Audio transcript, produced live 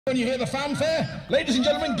When you hear the fanfare, ladies and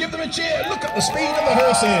gentlemen, give them a cheer. Look at the speed of the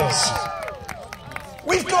horses.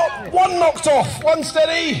 We've got one knocked off, one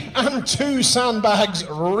steady, and two sandbags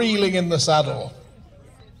reeling in the saddle.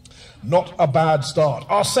 Not a bad start.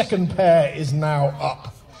 Our second pair is now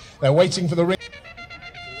up. They're waiting for the ring.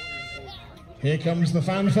 Here comes the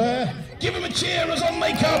fanfare. Give them a cheer as on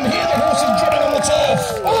they come. Hear the horses dropping on the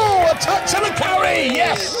turf. Oh, a touch and a carry,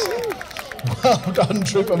 yes. Well done,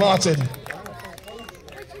 Trooper Martin.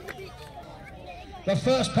 The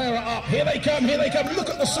first pair are up. Here they come, here they come. Look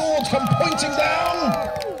at the swords come pointing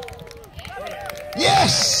down.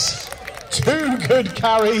 Yes! Two good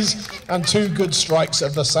carries and two good strikes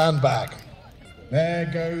of the sandbag. There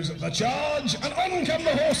goes the charge, and on come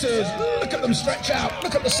the horses. Look at them stretch out.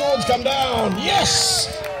 Look at the swords come down.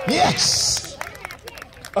 Yes! Yes!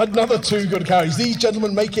 Another two good carries. These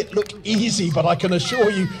gentlemen make it look easy, but I can assure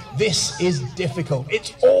you this is difficult.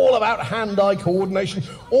 It's all about hand-eye coordination,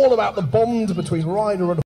 all about the bond between rider and